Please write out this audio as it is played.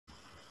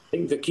I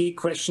think the key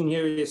question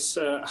here is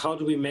how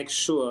do we make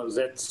sure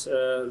that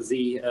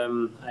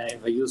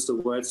I use the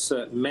words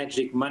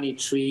magic money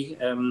tree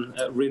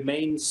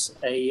remains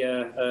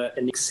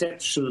an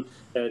exception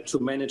to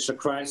manage a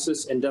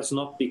crisis and does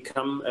not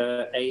become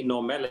a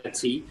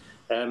normality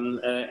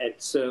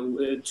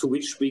to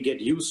which we get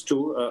used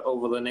to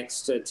over the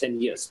next 10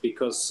 years,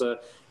 because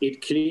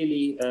it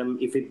clearly,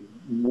 if it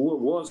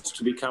was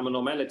to become a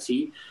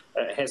normality,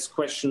 has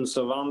questions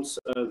around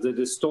the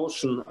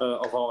distortion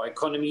of our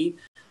economy.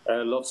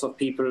 Lots of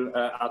people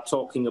are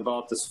talking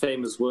about this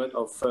famous word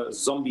of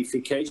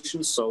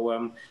zombification,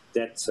 so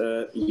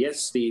that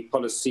yes, the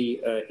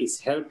policy is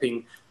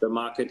helping the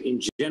market in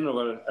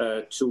general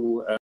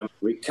to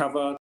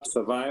recover, to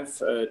survive,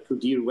 to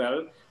deal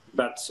well,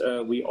 but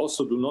we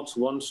also do not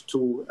want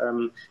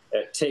to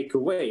take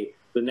away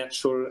the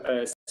natural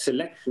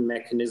selection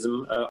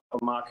mechanism of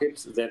a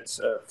market that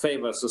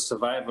favors the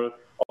survival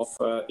of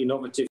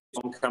innovative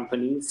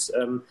companies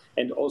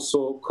and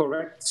also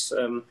corrects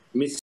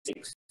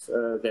mistakes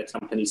that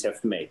companies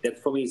have made.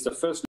 That, for me, is the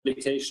first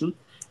limitation.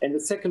 And the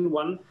second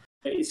one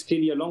is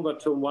clearly a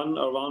longer-term one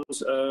around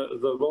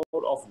the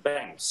role of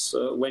banks.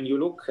 When you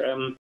look,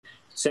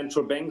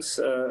 central banks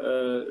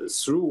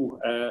through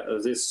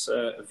this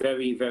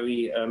very,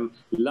 very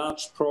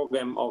large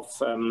program of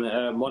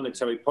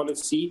monetary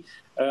policy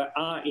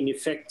are in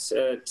effect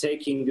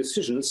taking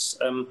decisions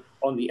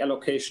on the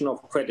allocation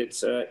of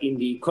credit in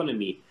the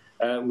economy,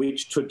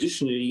 which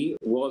traditionally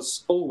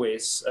was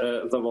always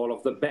the role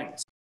of the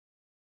banks.